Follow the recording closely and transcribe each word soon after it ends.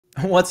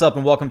What's up,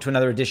 and welcome to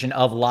another edition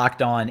of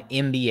Locked On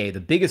NBA, the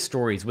biggest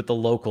stories with the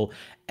local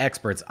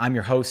experts. I'm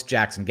your host,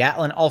 Jackson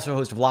Gatlin, also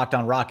host of Locked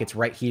On Rockets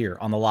right here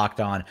on the Locked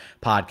On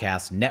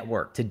Podcast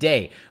Network.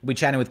 Today, we'll be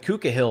chatting with Ku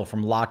Khahil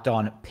from Locked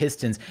On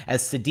Pistons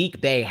as Sadiq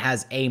Bey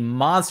has a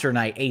monster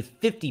night, a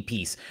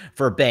 50-piece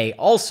for Bey.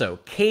 Also,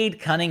 Cade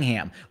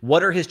Cunningham,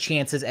 what are his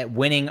chances at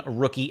winning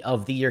Rookie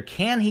of the Year?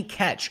 Can he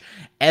catch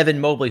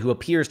Evan Mobley, who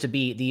appears to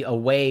be the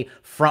away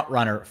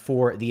frontrunner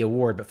for the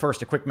award? But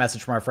first, a quick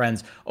message from our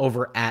friends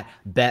over at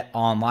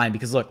BetOnline,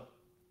 because look,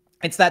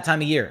 it's that time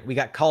of year. We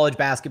got college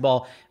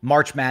basketball,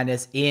 March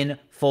Madness in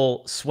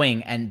full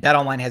swing, and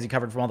BetOnline has you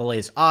covered from all the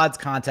latest odds,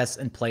 contests,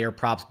 and player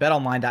props.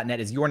 BetOnline.net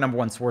is your number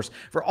one source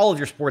for all of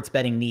your sports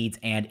betting needs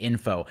and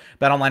info.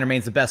 BetOnline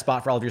remains the best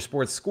spot for all of your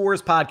sports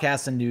scores,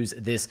 podcasts, and news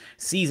this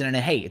season. And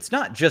hey, it's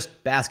not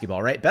just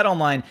basketball, right?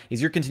 BetOnline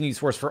is your continued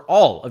source for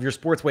all of your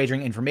sports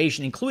wagering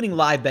information, including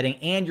live betting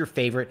and your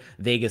favorite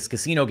Vegas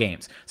casino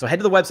games. So head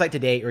to the website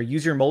today or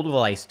use your mobile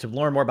device to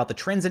learn more about the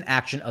trends and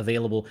action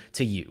available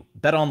to you.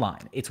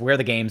 BetOnline, it's where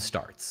the game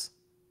starts.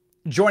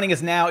 Joining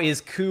us now is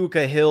Ku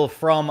Khahil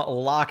from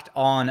Locked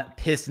On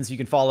Pistons. You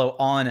can follow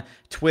on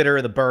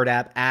Twitter, the Bird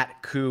app,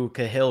 at Ku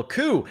Khahil.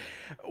 Ku,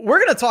 we're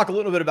going to talk a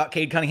little bit about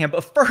Cade Cunningham,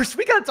 but first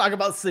we got to talk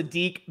about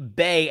Sadiq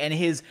Bey and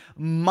his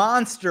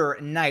monster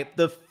night,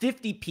 the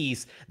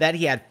 50-piece that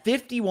he had: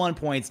 51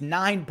 points,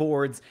 9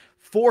 boards,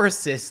 4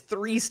 assists,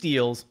 3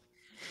 steals,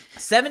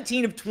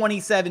 17 of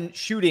 27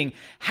 shooting.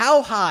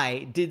 How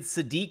high did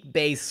Sadiq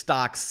Bey's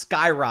stock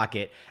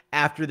skyrocket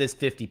after this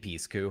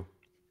 50-piece, Ku?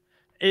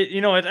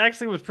 It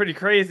actually was pretty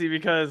crazy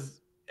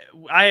because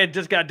I had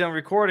just got done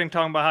recording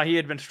talking about how he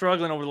had been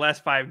struggling over the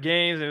last 5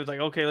 games. And it was like,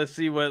 okay, let's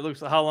see what it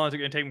looks like. How long is it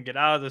going to take him to get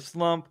out of the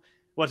slump?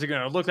 What's it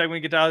going to look like when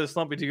he gets out of the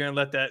slump? Is he going to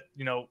let that,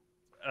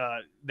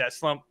 that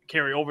slump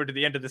carry over to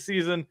the end of the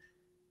season?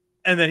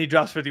 And then he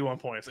drops 51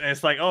 points. And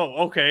it's like, oh,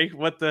 okay,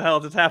 what the hell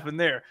just happened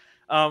there?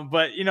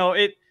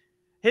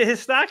 His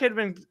stock had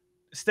been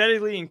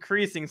steadily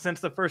increasing since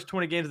the first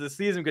 20 games of the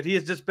season because he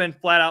has just been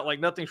flat out like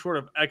nothing short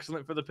of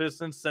excellent for the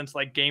Pistons since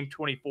like game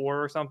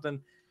 24 or something.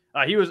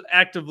 He was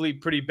actively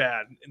pretty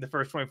bad in the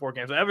first 24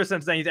 games. So ever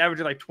since then, he's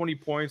averaging like 20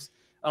 points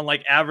on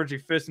like average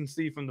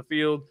efficiency from the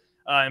field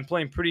and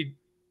playing pretty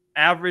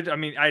average. I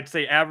mean, I'd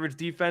say average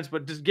defense,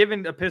 but just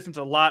giving the Pistons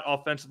a lot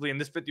offensively in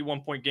this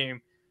 51-point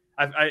game.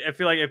 I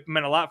feel like it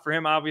meant a lot for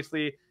him.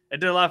 Obviously, it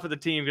did a lot for the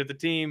team because the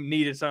team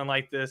needed something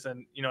like this,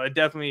 and it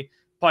definitely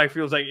probably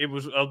feels like it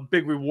was a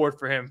big reward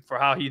for him for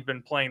how he'd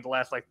been playing the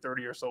last like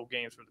 30 or so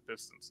games for the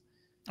Pistons.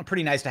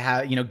 Pretty nice to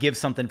have, give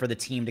something for the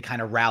team to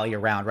kind of rally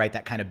around, right?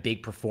 That kind of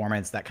big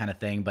performance, that kind of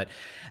thing. But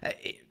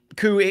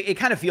Ku, it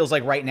kind of feels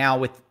like right now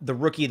with the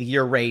Rookie of the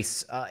Year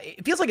race,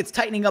 it feels like it's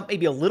tightening up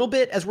maybe a little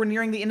bit as we're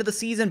nearing the end of the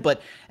season.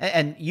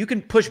 And you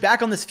can push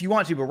back on this if you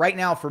want to, but right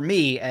now for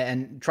me,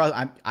 and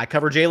I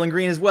cover Jalen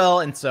Green as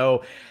well, and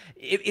so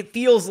it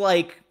feels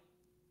like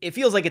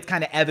it's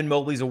kind of Evan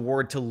Mobley's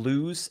award to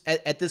lose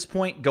at this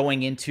point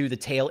going into the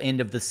tail end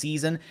of the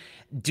season.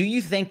 Do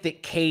you think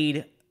that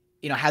Cade,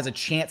 has a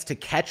chance to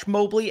catch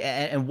Mobley?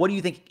 And what do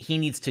you think he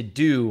needs to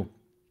do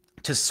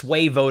to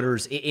sway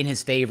voters in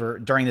his favor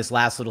during this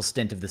last little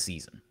stint of the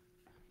season?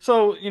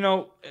 So,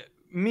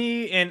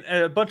 me and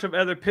a bunch of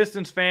other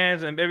Pistons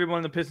fans and everyone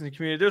in the Pistons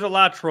community, there's a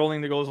lot of trolling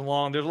that goes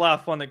along. There's a lot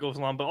of fun that goes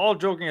along. But all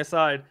joking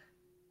aside,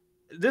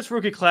 this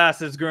rookie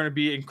class is going to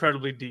be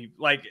incredibly deep.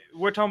 Like,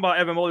 we're talking about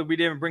Evan Mobley. We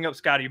didn't bring up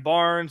Scotty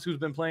Barnes, who's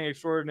been playing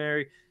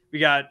extraordinary. We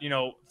got,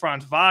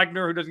 Franz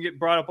Wagner, who doesn't get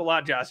brought up a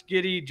lot, Josh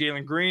Giddey,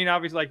 Jalen Green,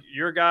 obviously, like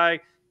your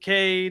guy,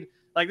 Cade.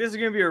 Like, this is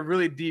going to be a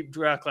really deep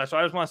draft class. So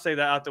I just want to say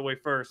that out the way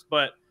first.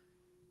 But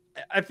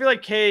I feel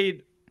like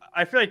Cade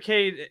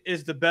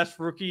is the best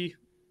rookie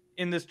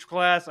in this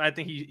class. I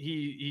think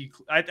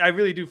I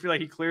really do feel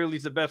like he clearly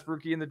is the best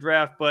rookie in the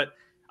draft, but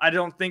I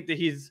don't think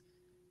that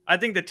I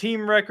think the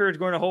team record is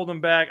going to hold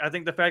him back. I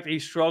think the fact that he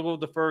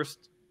struggled the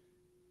first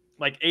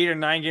like 8 or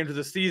 9 games of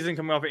the season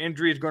coming off an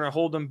injury is going to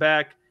hold him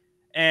back.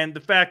 And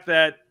the fact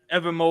that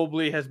Evan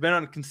Mobley has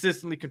been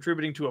consistently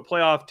contributing to a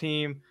playoff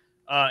team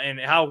and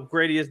how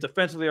great he is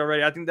defensively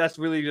already, I think that's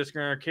really just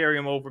going to carry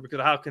him over because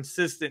of how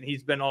consistent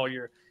he's been all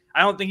year.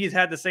 I don't think he's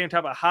had the same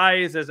type of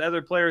highs as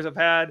other players have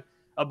had,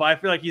 but I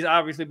feel like he's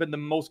obviously been the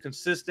most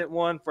consistent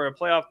one for a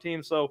playoff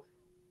team. So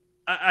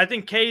I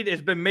think Cade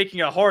has been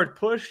making a hard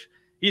push.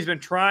 He's been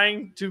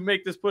trying to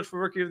make this push for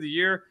Rookie of the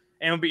Year,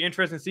 and it'll be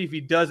interesting to see if he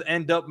does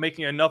end up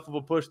making enough of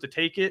a push to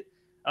take it.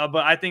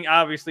 But I think,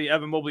 obviously,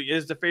 Evan Mobley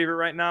is the favorite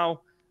right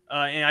now,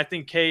 and I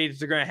think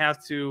Cade's going to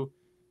have to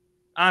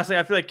 – honestly,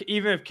 I feel like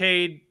even if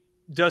Cade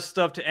does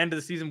stuff to end of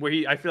the season where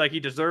I feel like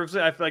he deserves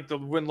it, I feel like the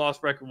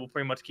win-loss record will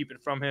pretty much keep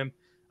it from him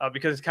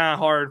because it's kind of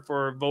hard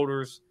for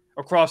voters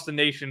across the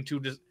nation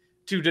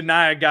to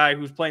deny a guy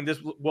who's playing this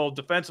well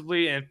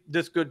defensively and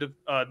this good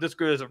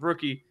as a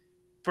rookie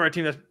for a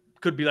team that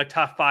could be like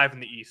top 5 in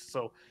the East.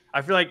 So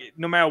I feel like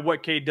no matter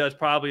what Cade does,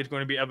 probably it's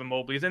going to be Evan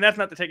Mobley's, and that's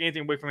not to take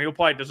anything away from him. He'll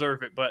probably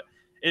deserve it, but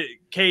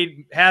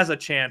Cade has a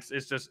chance.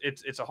 It's just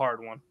it's a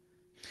hard one.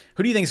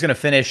 Who do you think is going to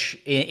finish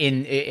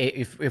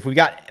if we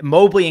got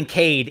Mobley and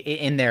Cade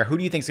in there? Who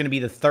do you think is going to be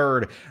the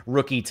third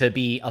rookie to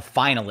be a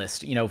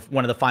finalist?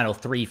 One of the final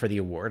three for the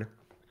award.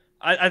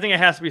 I think it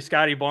has to be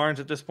Scotty Barnes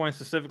at this point,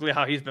 specifically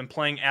how he's been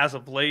playing as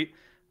of late.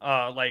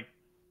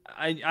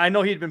 I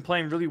know he'd been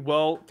playing really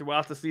well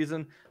throughout the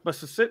season, but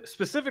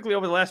specifically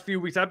over the last few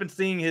weeks, I've been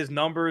seeing his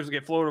numbers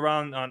get floated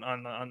around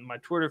on my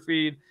Twitter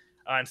feed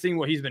and seeing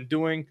what he's been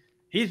doing.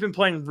 He's been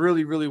playing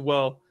really, really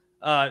well.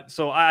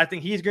 So I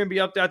think he's going to be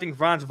up there. I think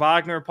Franz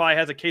Wagner probably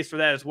has a case for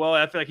that as well.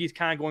 I feel like he's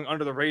kind of going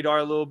under the radar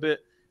a little bit.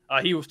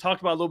 He was talked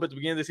about a little bit at the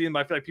beginning of the season, but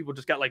I feel like people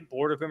just got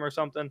bored of him or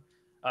something.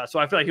 So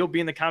I feel like he'll be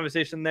in the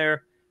conversation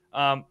there.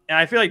 And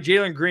I feel like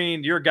Jalen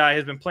Green, your guy,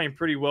 has been playing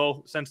pretty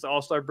well since the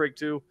All-Star break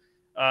too.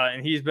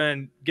 And he's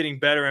been getting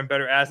better and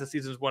better as the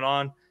seasons went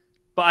on.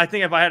 But I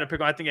think if I had to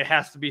pick one, I think it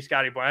has to be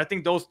Scotty Barnes. I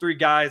think those three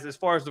guys, as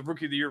far as the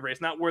Rookie of the Year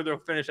race, not where they'll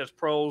finish as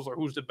pros or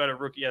who's the better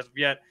rookie as of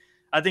yet.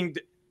 I think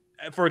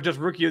for just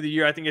Rookie of the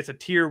Year, I think it's a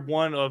tier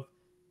one of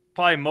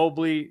probably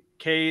Mobley,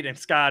 Cade, and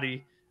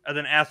Scotty. And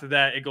then after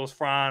that, it goes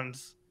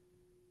Franz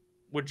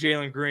with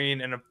Jalen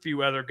Green and a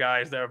few other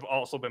guys that have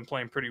also been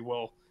playing pretty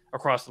well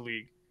across the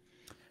league.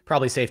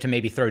 Probably safe to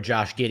maybe throw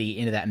Josh Giddey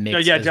into that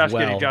mix. Yeah, as Josh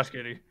well.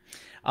 Giddey.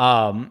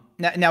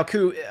 Now,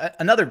 Ku,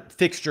 another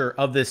fixture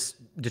of this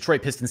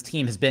Detroit Pistons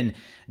team has been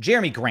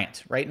Jerami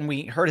Grant, right? And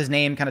we heard his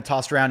name kind of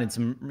tossed around in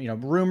some,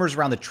 rumors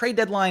around the trade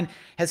deadline.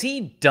 Has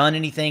he done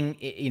anything,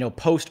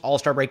 post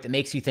All-Star break that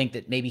makes you think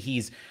that maybe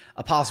he's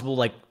a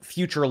possible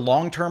future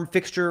long-term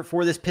fixture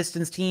for this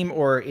Pistons team?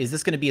 Or is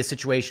this going to be a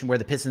situation where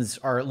the Pistons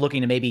are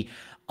looking to maybe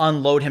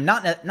unload him,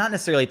 not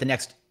necessarily at the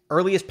next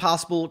earliest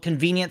possible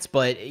convenience,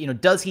 but,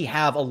 does he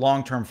have a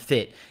long-term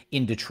fit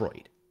in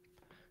Detroit?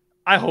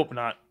 I hope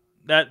not.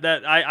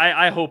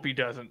 I hope he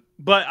doesn't.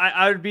 But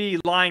I would be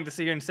lying to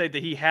sit here and say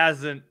that he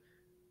hasn't.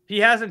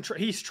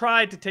 He's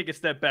tried to take a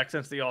step back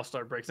since the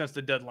All-Star break, since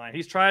the deadline.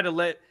 He's tried to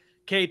let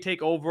Cade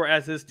take over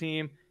as his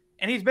team,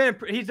 and he's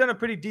done a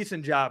pretty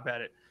decent job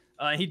at it.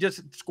 He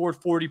just scored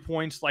 40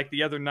 points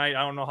the other night.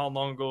 I don't know how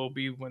long ago it'll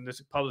be when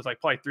this published,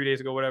 probably 3 days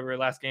ago, whatever,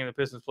 last game the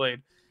Pistons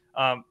played.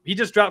 He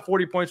just dropped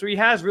 40 points, so he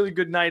has really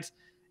good nights.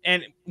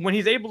 And when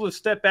he's able to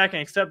step back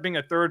and accept being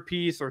a third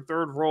piece or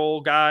third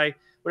role guy,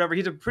 whatever,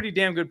 he's a pretty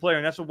damn good player,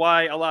 and that's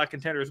why a lot of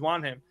contenders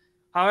want him.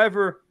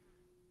 However,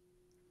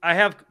 I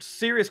have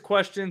serious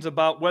questions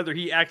about whether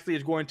he actually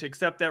is going to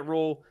accept that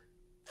role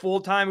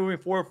full-time moving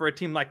forward for a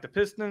team like the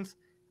Pistons.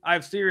 I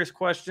have serious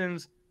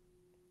questions.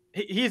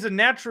 He's a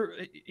natural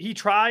 – he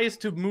tries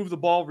to move the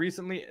ball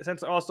recently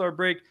since the All-Star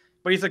break,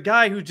 but he's a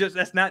guy who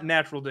that's not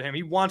natural to him.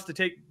 He wants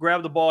to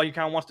grab the ball. He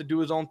kind of wants to do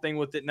his own thing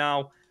with it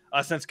now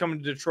since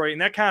coming to Detroit,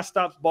 and that kind of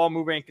stops ball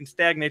moving and can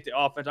stagnate the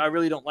offense. I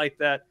really don't like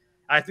that.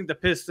 I think the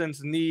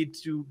Pistons need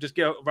to just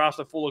get a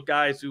roster full of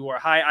guys who are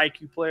high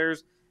IQ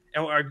players,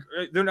 and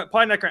they're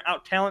probably not going to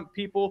out-talent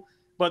people,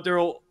 but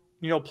they'll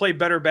play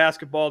better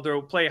basketball.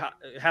 They'll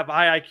have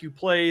high IQ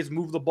plays,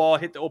 move the ball,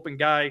 hit the open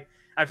guy.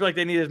 I feel like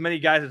they need as many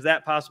guys as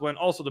that possible. And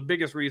also the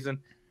biggest reason,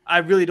 I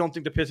really don't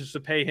think the Pistons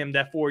should pay him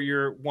that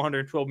 4-year,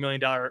 $112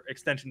 million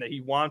extension that he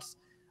wants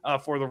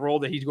for the role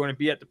that he's going to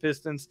be at the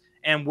Pistons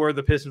and where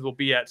the Pistons will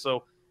be at.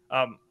 So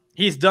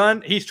he's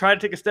done. He's tried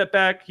to take a step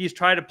back. He's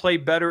tried to play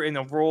better in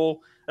the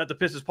role that the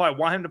Pistons probably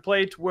want him to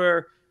play, to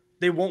where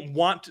they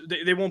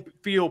won't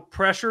feel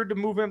pressured to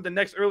move him the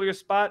next earlier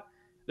spot.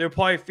 They'll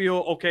probably feel,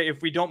 okay,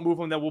 if we don't move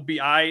him, that will be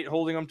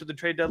holding him to the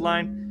trade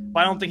deadline.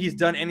 But I don't think he's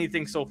done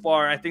anything so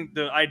far. I think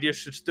the idea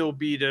should still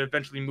be to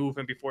eventually move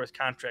him before his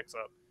contract's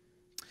up.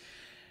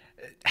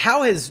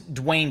 How has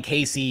Dwane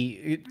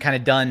Casey kind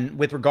of done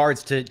with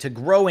regards to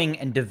growing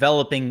and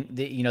developing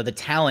the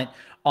talent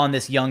on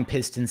this young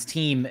Pistons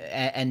team?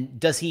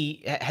 And has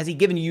he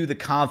given you the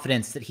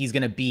confidence that he's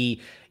going to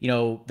be,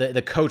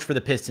 the coach for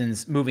the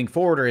Pistons moving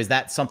forward? Or is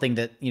that something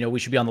that, we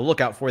should be on the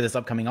lookout for this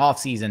upcoming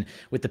offseason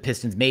with the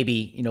Pistons,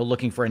 maybe,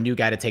 looking for a new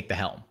guy to take the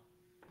helm?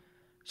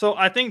 So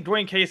I think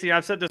Dwane Casey,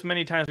 I've said this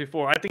many times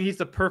before, I think he's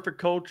the perfect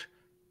coach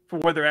for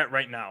where they're at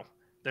right now.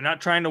 They're not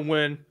trying to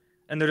win,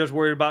 and they're just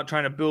worried about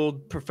trying to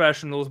build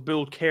professionals,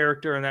 build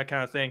character, and that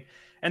kind of thing.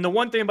 And the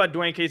one thing about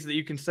Dwane Casey that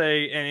you can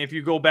say, and if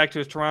you go back to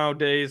his Toronto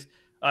days,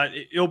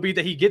 it'll be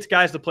that he gets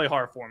guys to play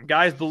hard for him.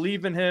 Guys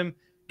believe in him.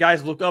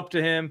 Guys look up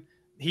to him.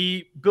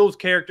 He builds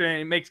character, and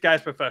he makes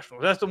guys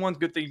professionals. That's the one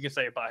good thing you can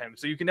say about him.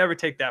 So you can never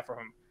take that from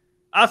him.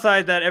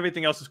 Outside that,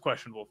 everything else is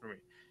questionable for me.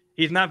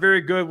 He's not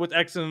very good with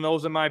X's and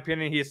O's, in my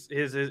opinion.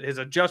 His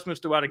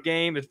adjustments throughout a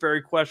game is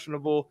very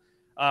questionable.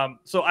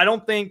 So I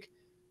don't think,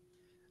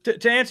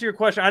 to answer your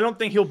question, I don't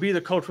think he'll be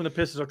the coach when the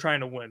Pistons are trying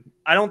to win.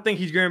 I don't think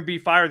he's going to be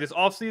fired this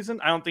offseason.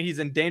 I don't think he's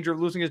in danger of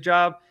losing his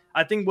job.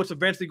 I think what's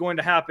eventually going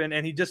to happen,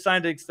 and he just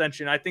signed an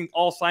extension, I think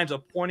all signs are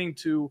pointing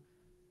to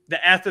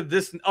that after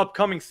this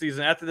upcoming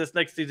season, after this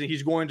next season,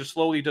 he's going to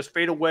slowly just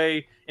fade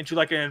away into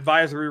an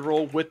advisory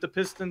role with the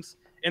Pistons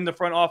in the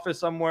front office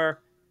somewhere.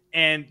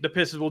 And the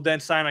Pistons will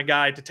then sign a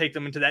guy to take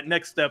them into that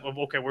next step of,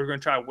 okay, we're going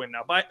to try to win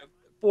now. But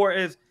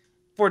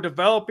for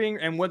developing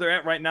and where they're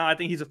at right now, I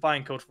think he's a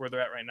fine coach where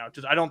they're at right now.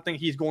 Just I don't think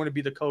he's going to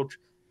be the coach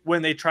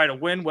when they try to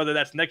win, whether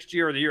that's next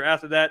year or the year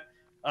after that.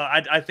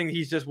 I think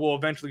he just will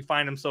eventually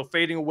find himself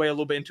fading away a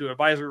little bit into an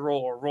advisory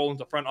role or role in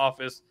the front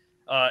office,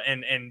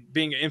 and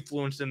being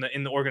influenced in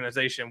the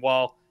organization,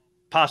 while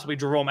possibly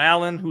Jerome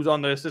Allen, who's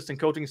on the assistant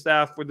coaching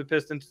staff for the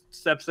Pistons,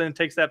 steps in and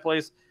takes that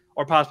place,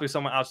 or possibly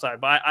someone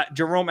outside. But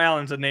Jerome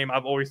Allen's a name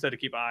I've always said to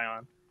keep an eye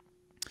on.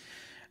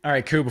 All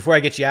right, Ku, before I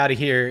get you out of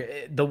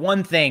here, the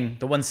one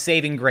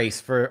saving grace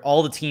for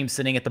all the teams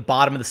sitting at the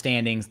bottom of the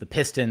standings, the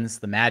Pistons,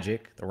 the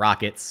Magic, the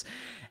Rockets,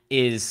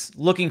 is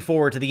looking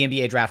forward to the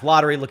NBA draft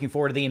lottery, looking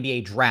forward to the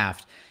NBA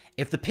draft.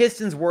 If the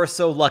Pistons were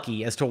so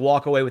lucky as to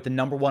walk away with the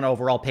number 1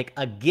 overall pick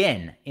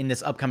again in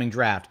this upcoming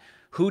draft,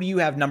 who do you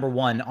have number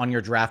 1 on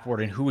your draft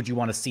board, and who would you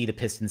want to see the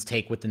Pistons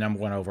take with the number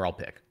 1 overall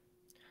pick?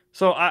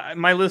 So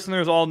my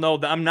listeners all know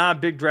that I'm not a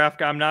big draft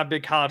guy. I'm not a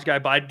big college guy,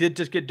 but I did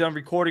just get done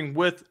recording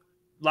with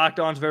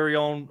Locked On's very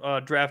own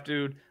draft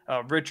dude,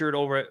 Richard,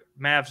 over at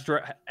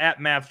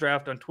Mavs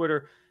Draft on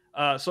Twitter.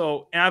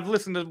 And I've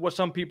listened to what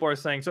some people are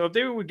saying. So if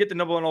they would get the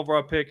number 1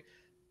 overall pick,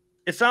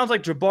 it sounds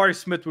like Jabari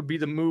Smith would be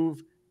the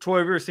move. Troy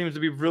Weaver seems to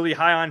be really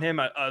high on him,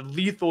 a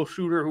lethal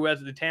shooter who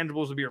has the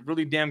tangibles to be a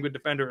really damn good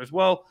defender as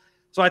well.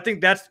 So I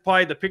think that's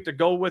probably the pick to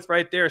go with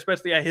right there,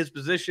 especially at his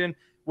position,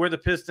 where the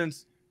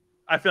Pistons,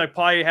 I feel like,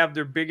 probably have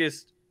their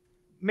biggest,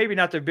 maybe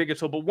not their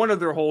biggest hole, but one of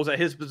their holes at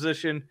his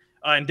position,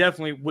 and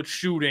definitely with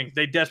shooting.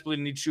 They desperately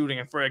need shooting,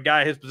 and for a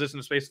guy his position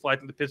in space flight,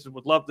 I think the Pistons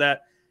would love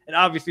that. And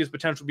obviously his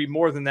potential to be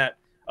more than that.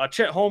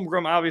 Chet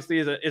Holmgren obviously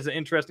is an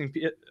interesting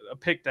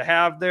pick to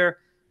have there.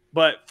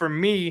 But for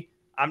me,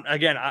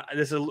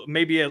 this is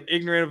maybe an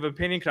ignorant of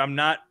opinion because I'm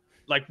not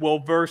like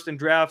well-versed in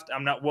draft.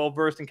 I'm not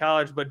well-versed in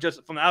college, but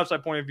just from the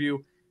outside point of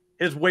view,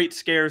 his weight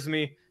scares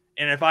me.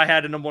 And if I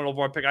had a number 1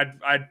 overall pick,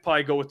 I'd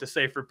probably go with the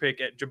safer pick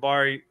at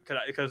Jabari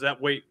because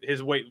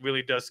his weight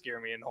really does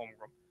scare me in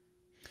Holmgren.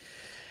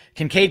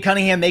 Can Cade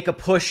Cunningham make a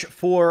push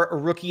for a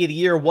Rookie of the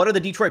Year? What are the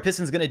Detroit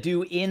Pistons going to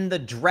do in the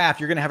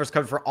draft? You're going to have us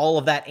covered for all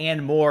of that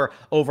and more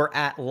over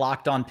at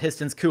Locked On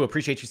Pistons. Ku,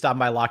 appreciate you stopping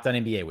by Locked On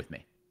NBA with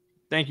me.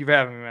 Thank you for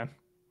having me, man.